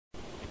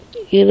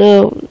You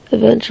know,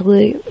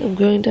 eventually I'm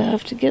going to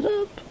have to get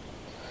up.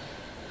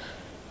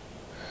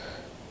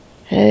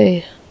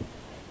 Hey.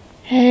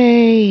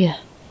 Hey.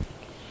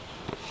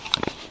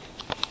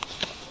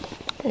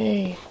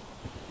 Hey.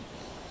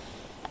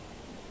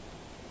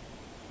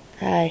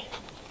 Hi.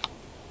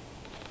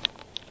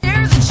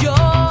 There's a joy,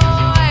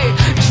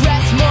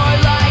 dress more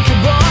like a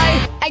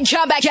boy, and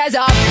come back as a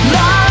line,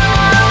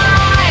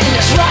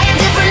 try a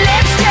different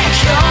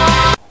lipstick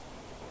on.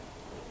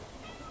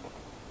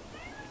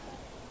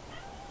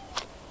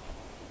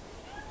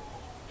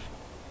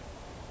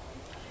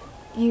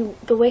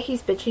 The way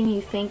he's bitching, you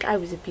think I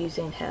was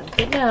abusing him.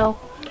 But no.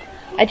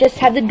 I just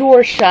had the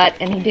door shut,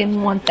 and he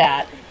didn't want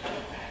that.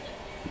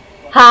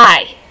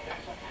 Hi.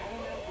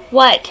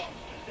 What?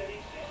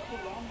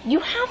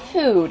 You have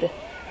food.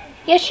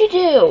 Yes, you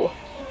do.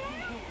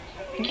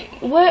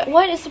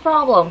 What is the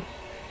problem?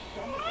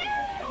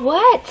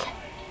 What?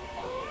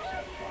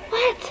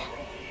 What?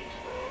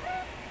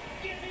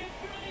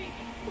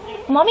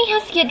 Mommy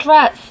has to get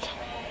dressed.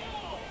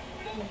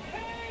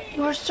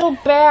 You are so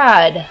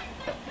bad.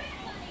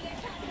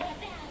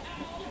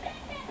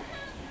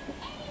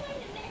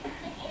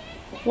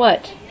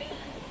 What?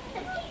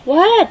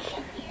 What?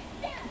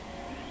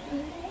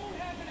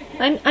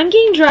 I'm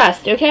getting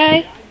dressed,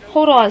 okay?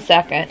 Hold on a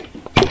second.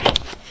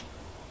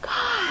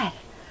 God.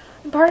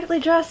 I'm partly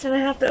dressed and I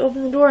have to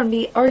open the door and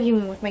be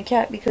arguing with my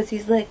cat because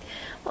he's like,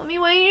 Mommy,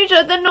 why don't you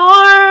shut the door?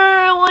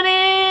 I want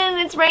in.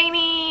 It's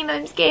raining.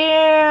 I'm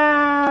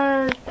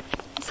scared.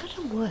 He's such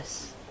a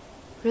wuss.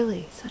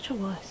 Really, such a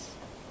wuss.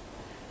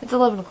 It's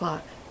 11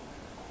 o'clock.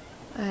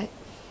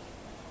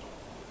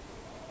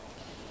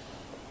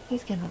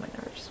 He's getting on my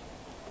nerves.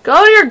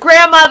 Go to your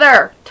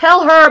grandmother!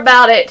 Tell her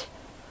about it!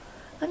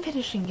 I'm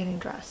finishing getting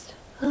dressed.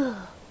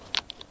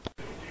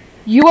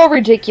 You are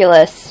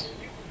ridiculous.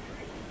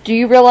 Do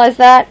you realize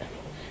that?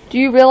 Do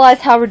you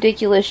realize how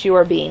ridiculous you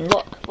are being?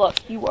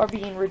 Look, you are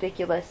being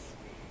ridiculous.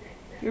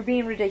 You're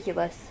being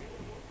ridiculous.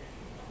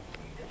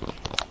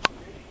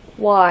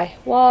 Why?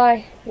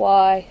 Why?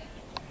 Why?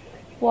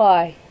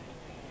 Why?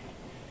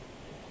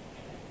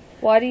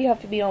 Why do you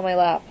have to be on my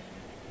lap?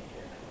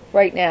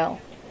 Right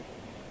now.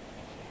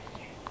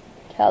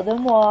 Tell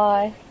them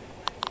why.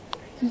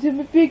 Because I'm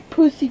a big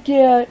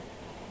pussycat.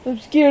 I'm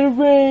scared of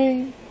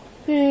rain.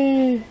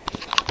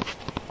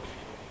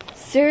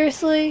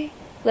 Seriously?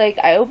 Like,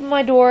 I open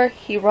my door,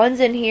 he runs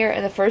in here,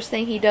 and the first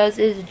thing he does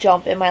is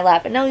jump in my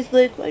lap. And now he's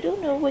like, I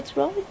don't know what's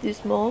wrong with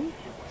this, Mom.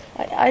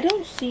 I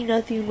don't see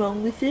nothing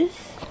wrong with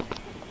this.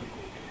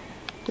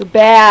 You're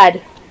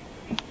bad.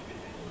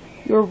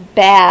 You're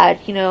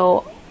bad. You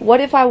know, what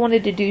if I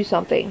wanted to do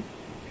something?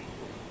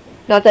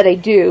 Not that I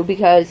do,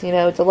 because, you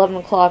know, it's 11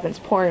 o'clock and it's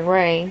pouring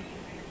rain.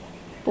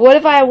 But what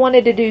if I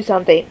wanted to do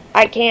something?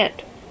 I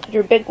can't.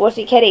 You're a big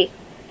wussy kitty.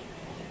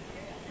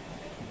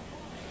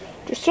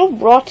 You're so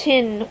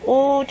rotten.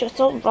 Oh, just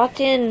so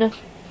rotten.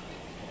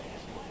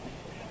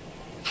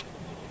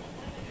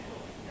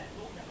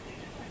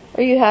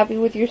 Are you happy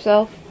with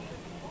yourself?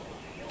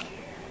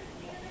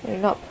 You're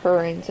not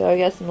purring, so I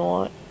guess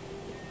not.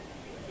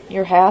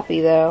 You're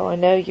happy, though. I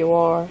know you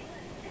are.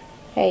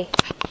 Hey.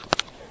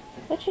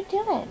 What you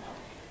doing?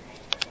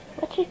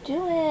 What you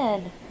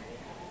doing?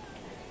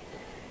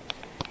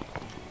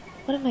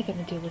 What am I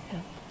gonna do with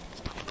him?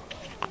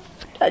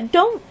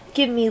 Don't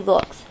give me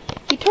looks.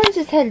 He turns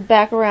his head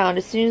back around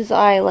as soon as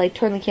I, like,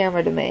 turn the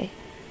camera to me.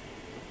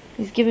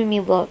 He's giving me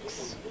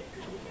looks.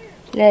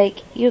 Like,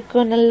 you're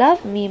gonna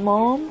love me,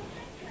 Mom.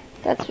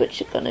 That's what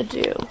you're gonna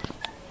do.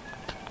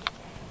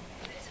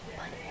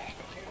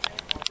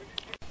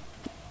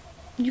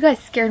 You guys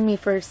scared me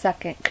for a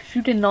second, because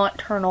you did not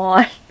turn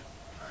on. I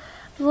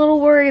was a little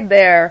worried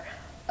there.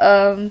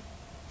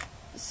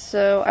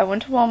 So I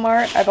went to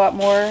Walmart. I bought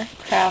more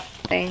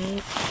craft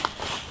things.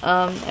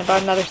 I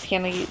bought another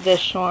scan of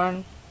this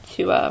yarn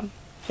to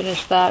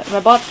finish that. And I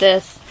bought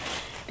this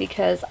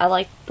because I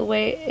liked the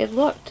way it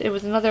looked.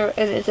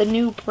 It's a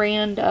new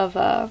brand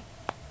of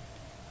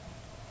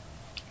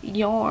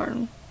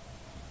yarn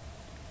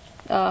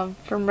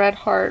from Red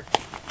Heart.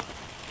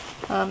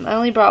 I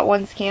only brought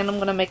one scan. I'm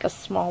going to make a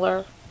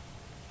smaller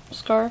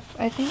scarf,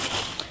 I think.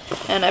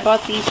 And I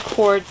bought these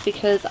cords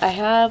because I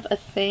have a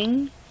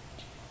thing.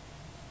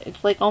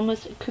 It's like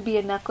almost, it could be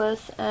a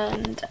necklace,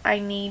 and I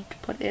need to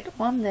put it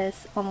on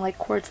like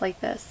cords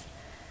like this.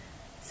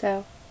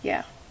 So,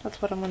 yeah,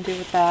 that's what I'm going to do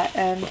with that.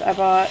 And I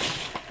bought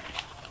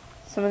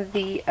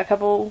a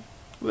couple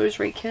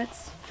rosary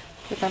kits,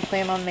 because I'm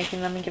planning on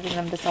making them and giving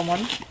them to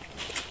someone.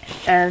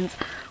 And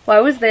while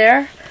I was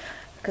there,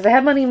 because I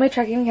had money in my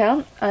checking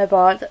account, I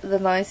bought the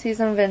 9th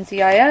season of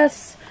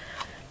NCIS,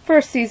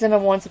 1st season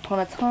of Once Upon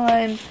a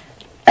Time,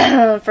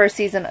 1st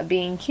season of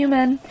Being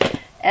Human,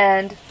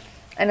 and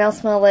I now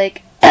smell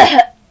like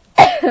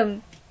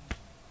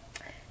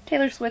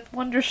Taylor Swift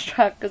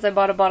Wonderstruck because I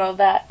bought a bottle of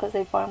that because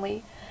they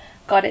finally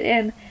got it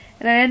in.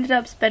 And I ended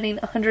up spending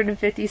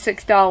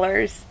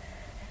 $156.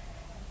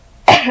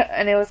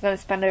 And I was going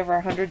to spend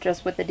over $100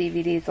 just with the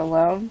DVDs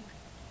alone.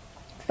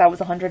 So that was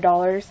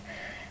 $100.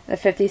 The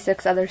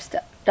 $56 other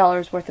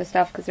dollars worth of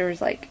stuff because there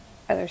was like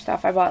other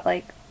stuff. I bought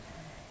like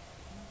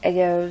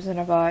Eggos, and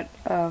I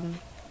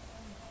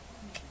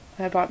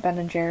bought Ben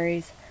and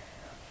Jerry's.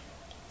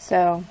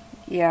 So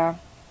yeah,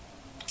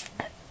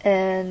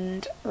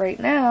 and right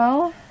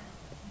now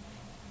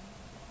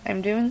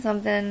I'm doing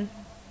something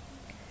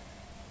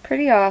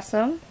pretty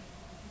awesome.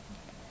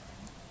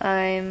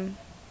 I've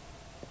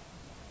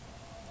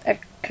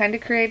kind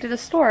of created a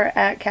store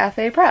at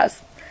Cafe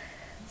Press.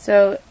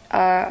 So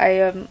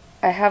I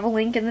have a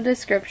link in the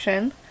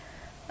description.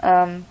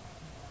 I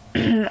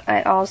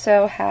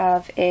also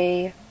have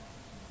a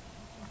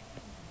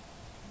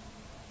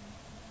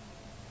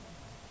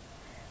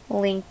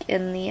link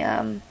in the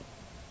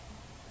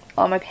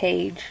on my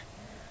page,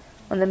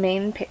 on the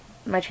main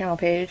my channel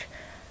page.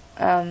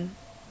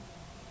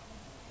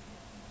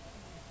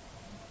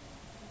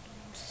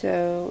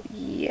 So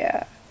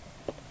yeah,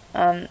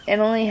 it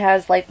only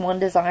has like one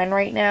design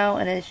right now,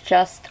 and it's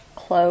just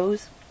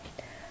clothes.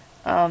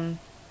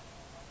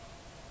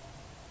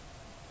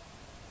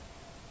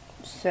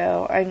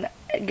 So I'm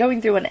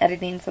going through and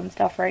editing some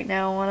stuff right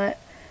now on it.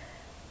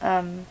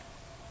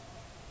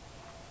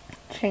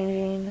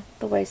 Changing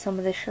the way some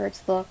of the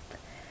shirts look,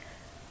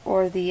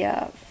 or the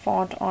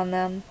font on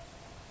them.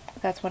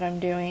 That's what I'm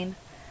doing.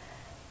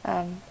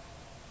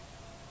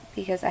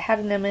 Because I had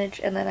an image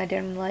and then I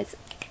didn't realize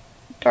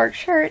dark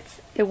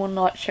shirts, it will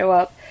not show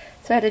up.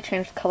 So I had to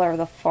change the color of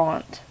the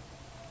font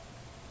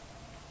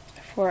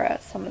for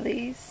some of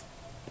these.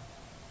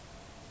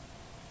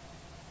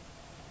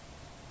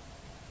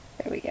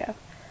 There we go.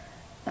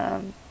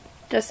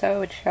 Just so it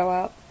would show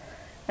up.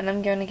 And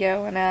I'm going to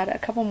go and add a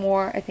couple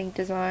more, I think,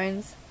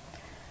 designs.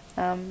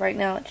 Right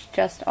now it's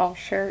just all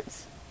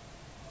shirts,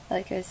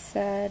 like I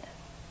said.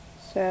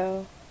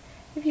 So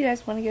if you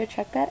guys want to go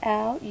check that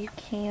out, you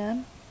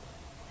can.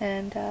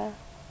 And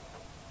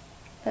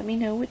let me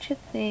know what you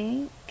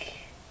think.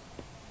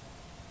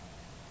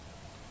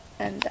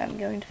 And I'm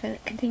going to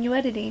continue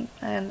editing,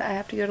 and I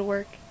have to go to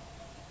work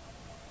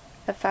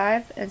at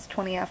 5, and it's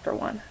 20 after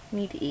 1. I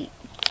need to eat.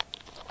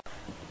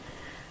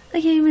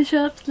 Okay, my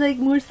shop's like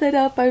more set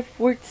up. I've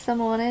worked some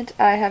on it.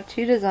 I have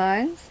 2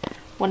 designs.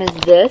 One is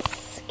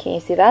this. Can you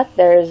see that?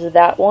 There's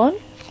that one.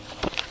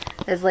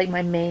 It's like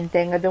my main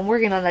thing. I've been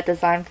working on that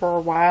design for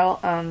a while,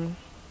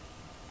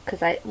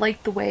 because I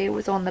liked the way it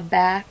was on the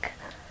back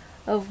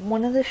of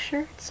one of the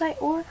shirts I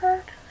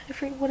ordered. I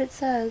forget what it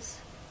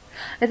says.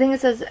 I think it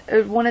says,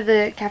 one of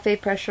the Cafe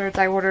Press shirts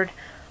I ordered a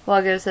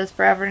while ago says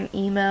Forever and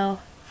Emo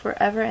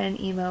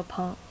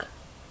Punk.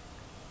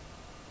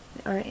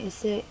 Or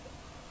is it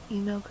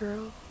Emo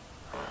Girl?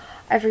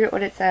 I forget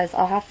what it says.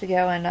 I'll have to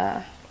go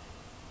and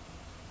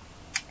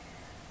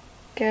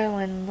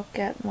look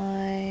at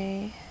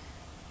my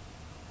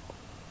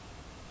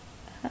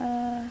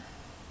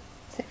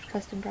Saved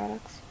Custom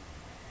Products.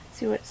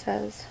 See what it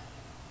says.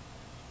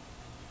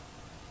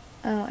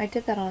 Oh, I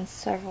did that on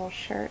several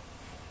shirts.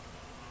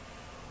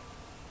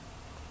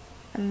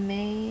 I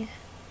may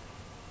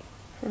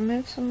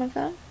remove some of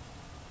them,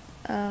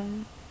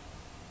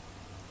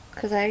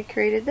 because I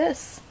created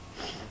this.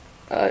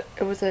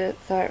 It was a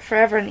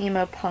Forever and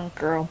Emo Punk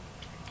Girl.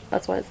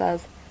 That's what it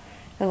says.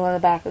 And on the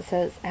back it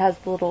says, it has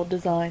the little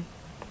design.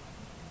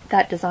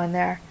 That design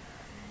there.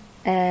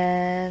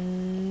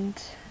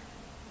 And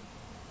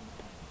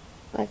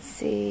let's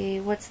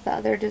see, what's the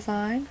other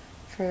design?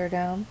 Further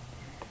down.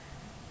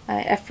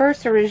 I at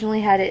first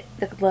originally had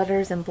the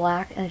letters in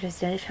black, and it just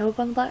didn't show up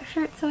on the black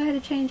shirt, so I had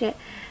to change it.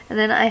 And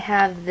then I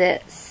have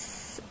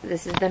this.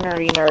 This is the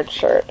Nerdy Nerd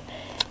shirt.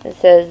 It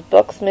says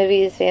books,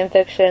 movies, fan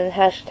fiction,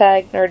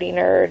 hashtag nerdy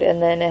nerd,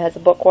 and then it has a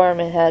bookworm,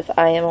 and it has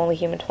I am only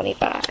human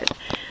 25.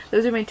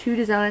 Those are my 2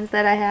 designs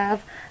that I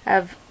have. I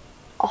have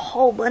a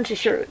whole bunch of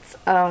shirts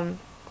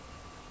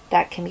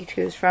that can be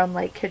choose from,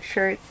 like kid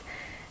shirts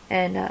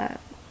and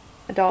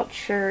adult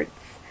shirts,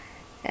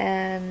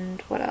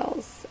 and what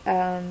else?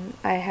 I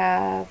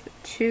have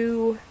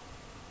 2,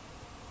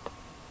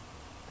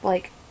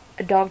 like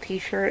a dog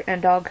t-shirt and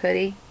a dog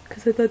hoodie,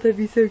 because I thought that'd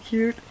be so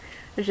cute.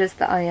 It's just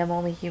the I am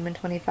only human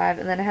 25.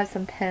 And then I have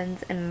some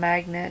pens and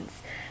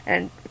magnets,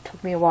 and it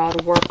took me a while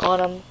to work on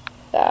them.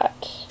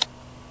 That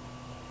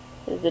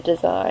is the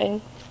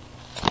design.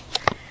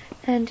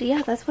 And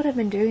yeah, that's what I've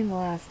been doing the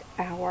last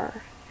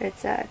hour.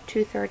 It's at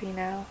 2:30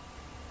 now.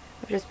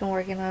 I've just been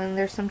working on them.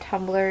 There's some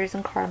tumblers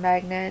and car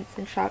magnets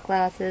and shot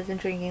glasses and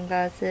drinking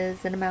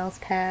glasses and a mouse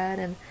pad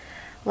and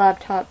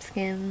laptop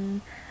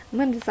skin. I'm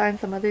going to design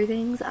some other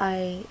things.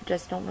 I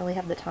just don't really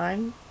have the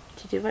time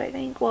to do what I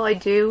think. Well, I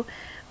do,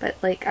 but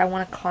like I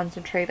want to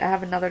concentrate. I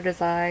have another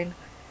design,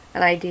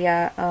 an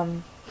idea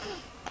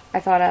I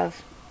thought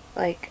of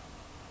like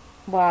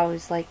while I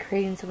was like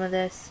creating some of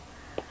this.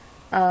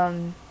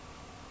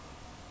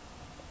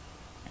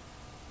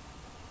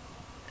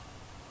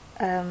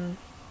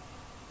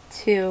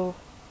 To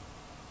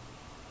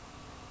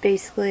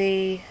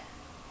basically,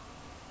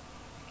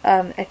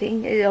 I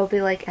think it'll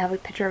be like, have a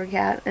picture of a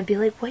cat and be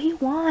like, what do you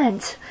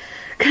want?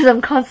 Because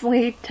I'm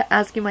constantly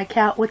asking my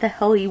cat what the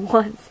hell he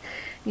wants.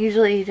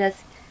 Usually he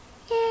just,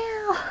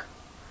 yeah.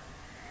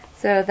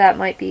 So that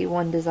might be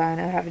one design.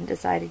 I haven't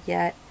decided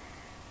yet.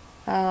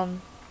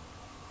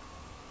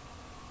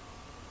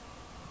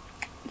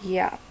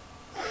 Yeah.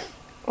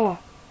 Oh,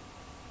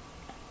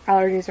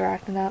 allergies are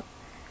acting up.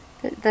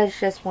 That's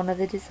just one of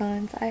the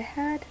designs I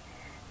had,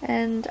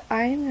 and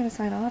I'm gonna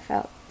sign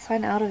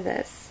out of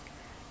this.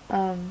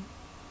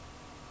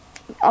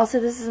 Also,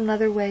 this is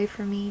another way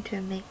for me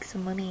to make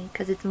some money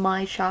because it's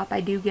my shop.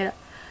 I do get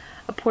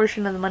a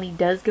portion of the money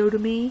does go to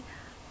me.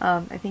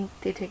 I think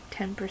they take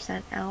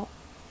 10% out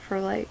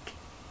for like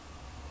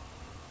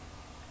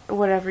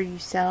whatever you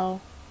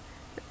sell,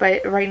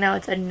 but right now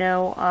it's a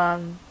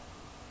no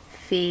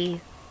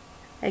fee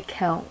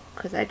account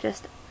because I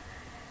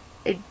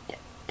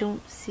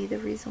don't see the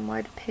reason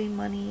why to pay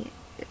money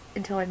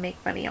until I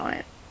make money on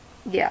it.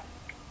 Yeah.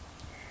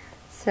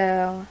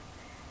 So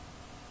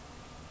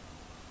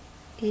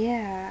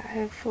yeah,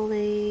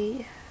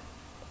 hopefully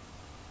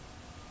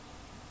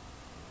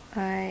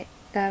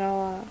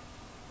that'll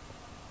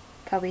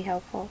be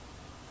helpful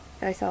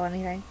if I sell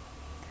anything.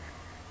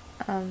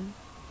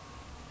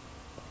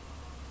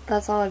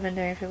 That's all I've been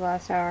doing for the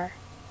last hour.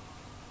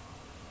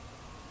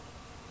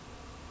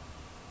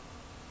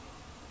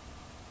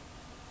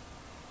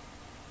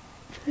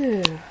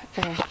 Okay,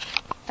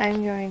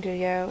 I'm going to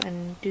go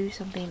and do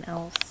something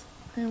else.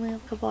 I only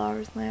have a couple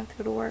hours and I have to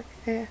go to work.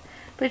 Yeah.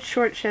 But it's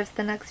short shifts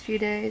the next few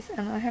days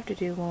and I have to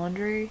do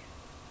laundry.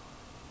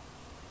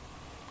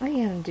 I'm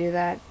gonna do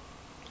that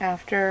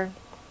after.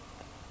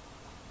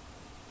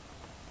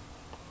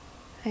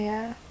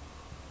 Yeah.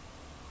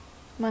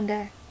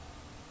 Monday.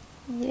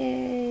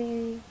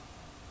 Yay.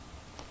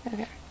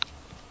 Okay.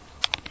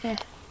 Yeah.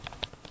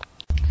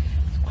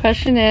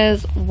 Question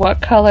is,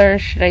 what color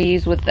should I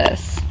use with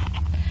this?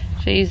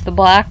 Should I use the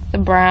black, the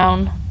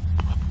brown,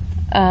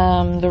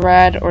 the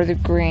red, or the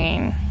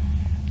green?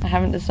 I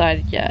haven't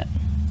decided yet.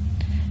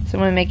 So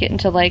I'm gonna make it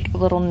into like a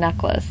little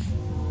necklace.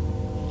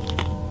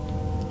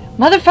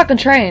 Motherfucking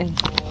train!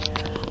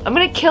 I'm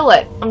gonna kill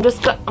it. I'm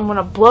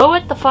gonna blow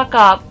it the fuck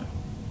up.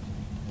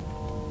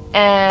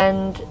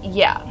 And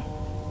yeah.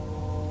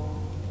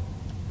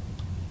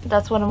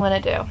 That's what I'm gonna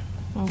do. I'm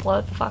gonna blow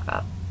it the fuck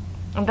up.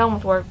 I'm done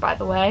with work, by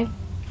the way.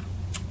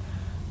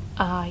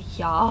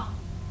 Yeah.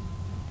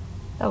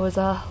 That was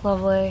a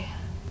lovely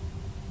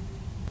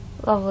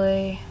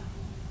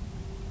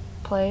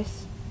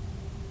place.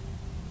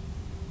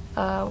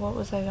 What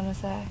was I gonna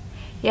say?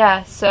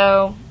 Yeah,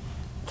 so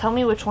tell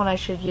me which one I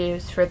should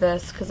use for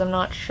this, because I'm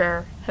not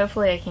sure.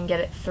 Hopefully I can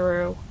get it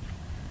through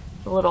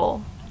the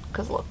little,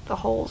 because look, the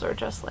holes are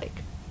just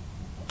like,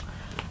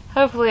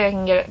 hopefully I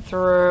can get it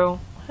through.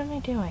 What am I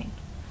doing?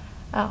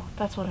 Oh,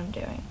 that's what I'm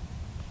doing.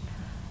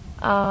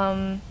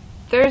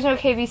 There is no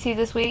KBC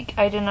this week.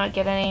 I did not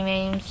get any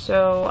names,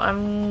 so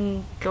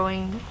I'm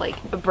going like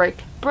a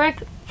break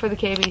for the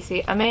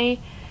KBC. I may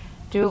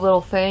do a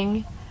little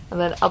thing and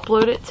then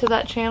upload it to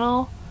that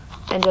channel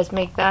and just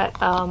make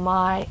that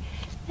my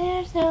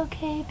there's no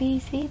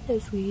KBC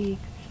this week,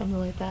 something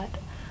like that.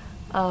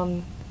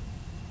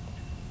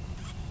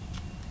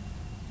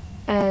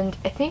 And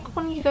I think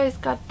one of you guys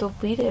got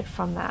deleted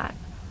from that.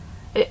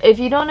 If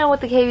you don't know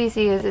what the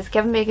KBC is, it's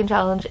Kevin Bacon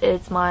Challenge.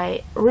 It's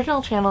my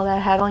original channel that I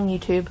had on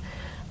YouTube,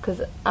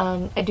 because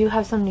I do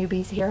have some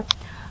newbies here.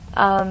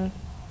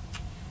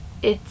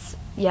 It's,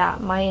 yeah,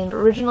 my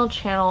original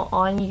channel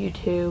on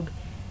YouTube.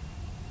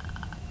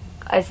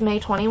 It's May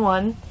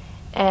 21,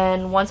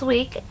 and once a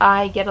week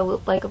I get a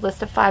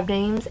list of 5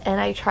 names,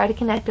 and I try to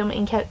connect them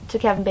to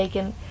Kevin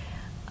Bacon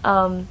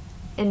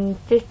in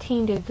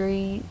 15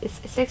 degrees,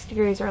 6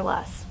 degrees or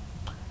less.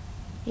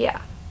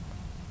 Yeah.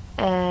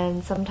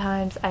 And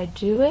sometimes I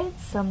do it,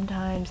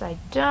 sometimes I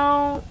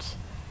don't.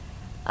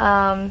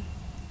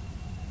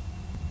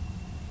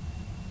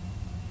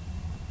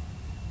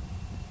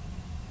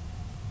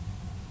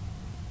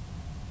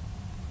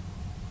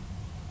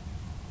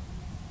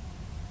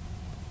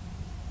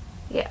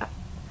 Yeah,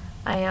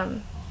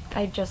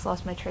 I just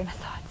lost my train of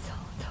thought,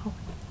 so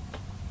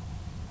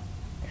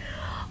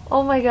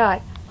oh my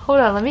god, hold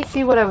on, let me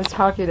see what I was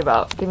talking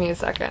about. Give me a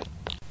second.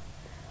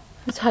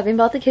 I was talking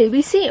about the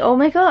KBC. Oh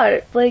my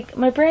god, like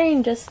my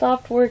brain just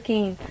stopped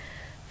working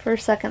for a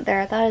second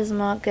there. That is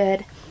not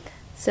good.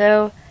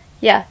 So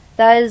yeah,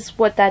 that is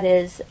what that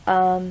is.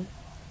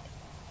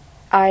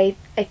 I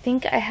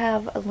think I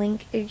have a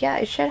link. Yeah,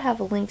 I should have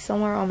a link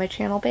somewhere on my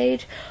channel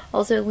page.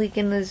 Also, link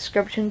in the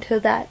description to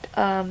that.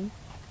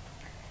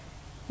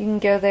 You can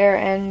go there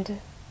and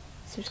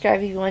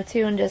subscribe if you want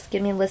to, and just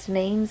give me a list of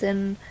names,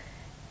 and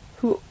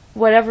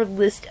whatever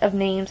list of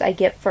names I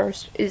get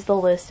first is the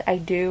list I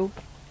do.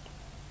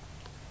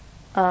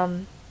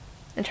 And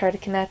try to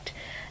connect.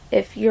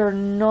 If you're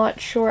not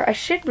sure, I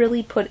should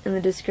really put in the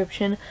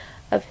description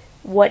of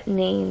what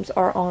names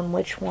are on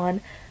which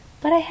one,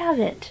 but I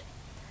haven't.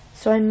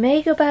 So I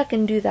may go back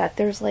and do that.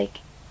 There's like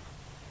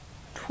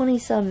 20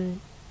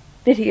 some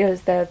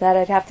videos though that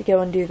I'd have to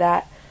go and do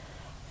that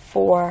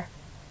for,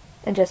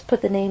 and just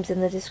put the names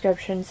in the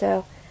description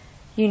so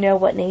you know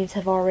what names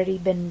have already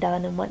been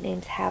done and what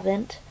names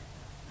haven't.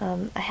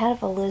 I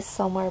have a list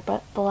somewhere,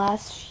 but the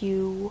last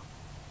few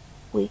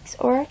weeks,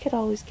 or I could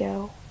always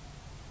go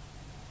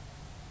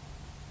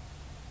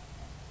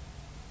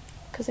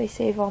because I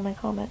save all my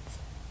comments.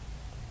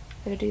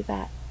 I could do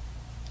that.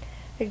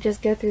 I could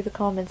just go through the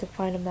comments and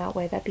find them that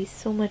way. That'd be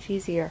so much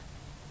easier.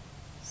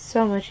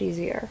 So much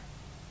easier.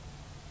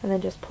 And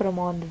then just put them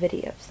on the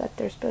videos that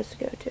they're supposed to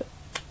go to.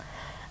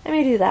 I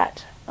may do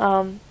that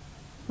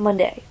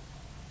Monday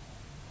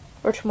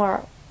or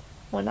tomorrow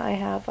when I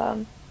have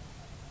some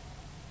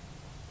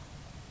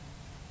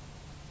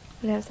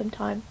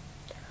time.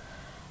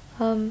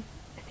 I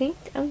think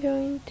I'm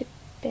going to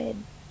bed.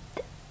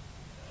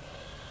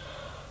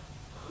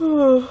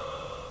 I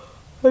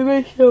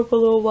may stay up a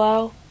little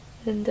while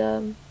and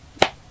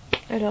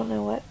I don't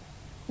know what.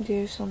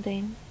 Do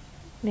something.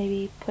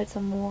 Maybe put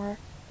some more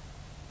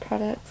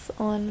products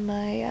on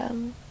my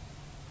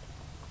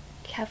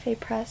Cafe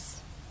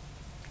Press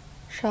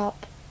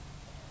shop.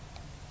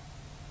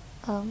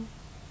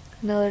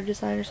 Another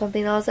design or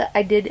something else.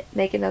 I did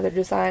make another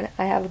design.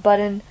 I have a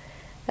button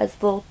that's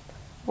a little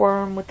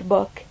worm with the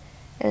book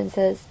and it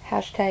says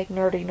hashtag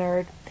nerdy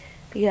nerd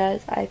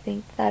because I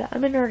think that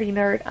I'm a nerdy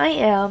nerd. I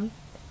am.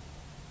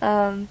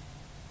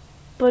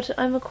 But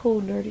I'm a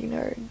cool nerdy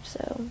nerd,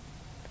 so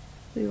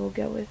we will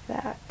go with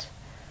that.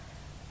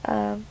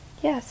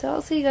 Yeah, so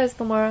I'll see you guys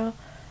tomorrow.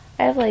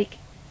 I have like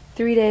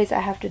 3 days I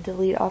have to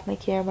delete off my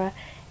camera,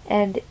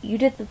 and you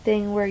did the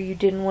thing where you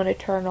didn't want to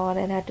turn on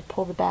and had to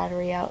pull the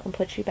battery out and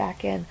put you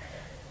back in.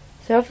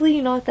 So hopefully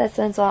you knock that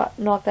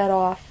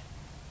off,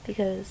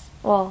 because,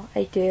 well,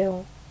 I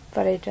do,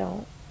 but I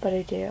don't, but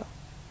I do.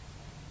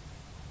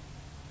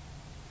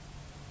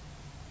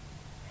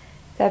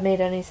 If that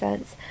made any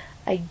sense.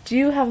 I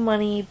do have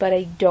money, but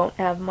I don't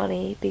have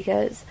money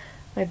because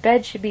my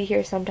bed should be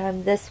here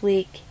sometime this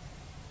week,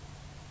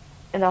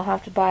 and I'll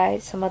have to buy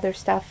some other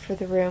stuff for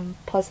the room,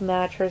 plus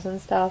mattress and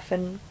stuff,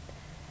 and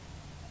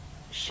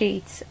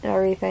sheets and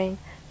everything.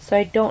 So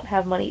I don't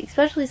have money,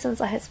 especially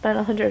since I had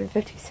spent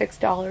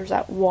 $156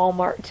 at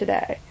Walmart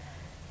today.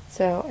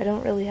 So I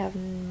don't really have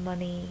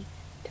money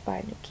to buy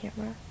a new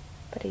camera,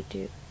 but I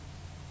do.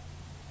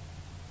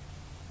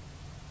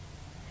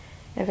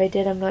 If I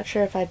did, I'm not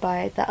sure if I'd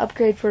buy the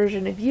upgrade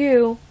version of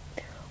you,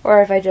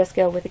 or if I just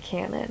go with a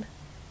Canon.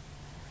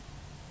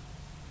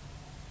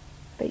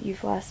 But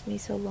you've lasted me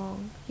so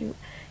long. You've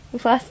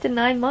lasted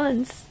 9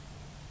 months.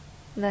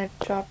 And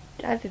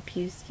I've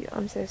abused you.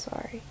 I'm so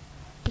sorry.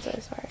 I'm so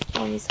sorry.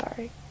 I'm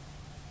sorry.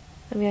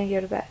 I'm gonna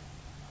go to bed.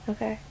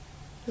 Okay?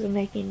 This is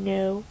making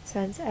no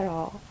sense at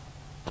all.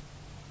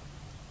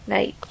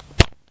 Night.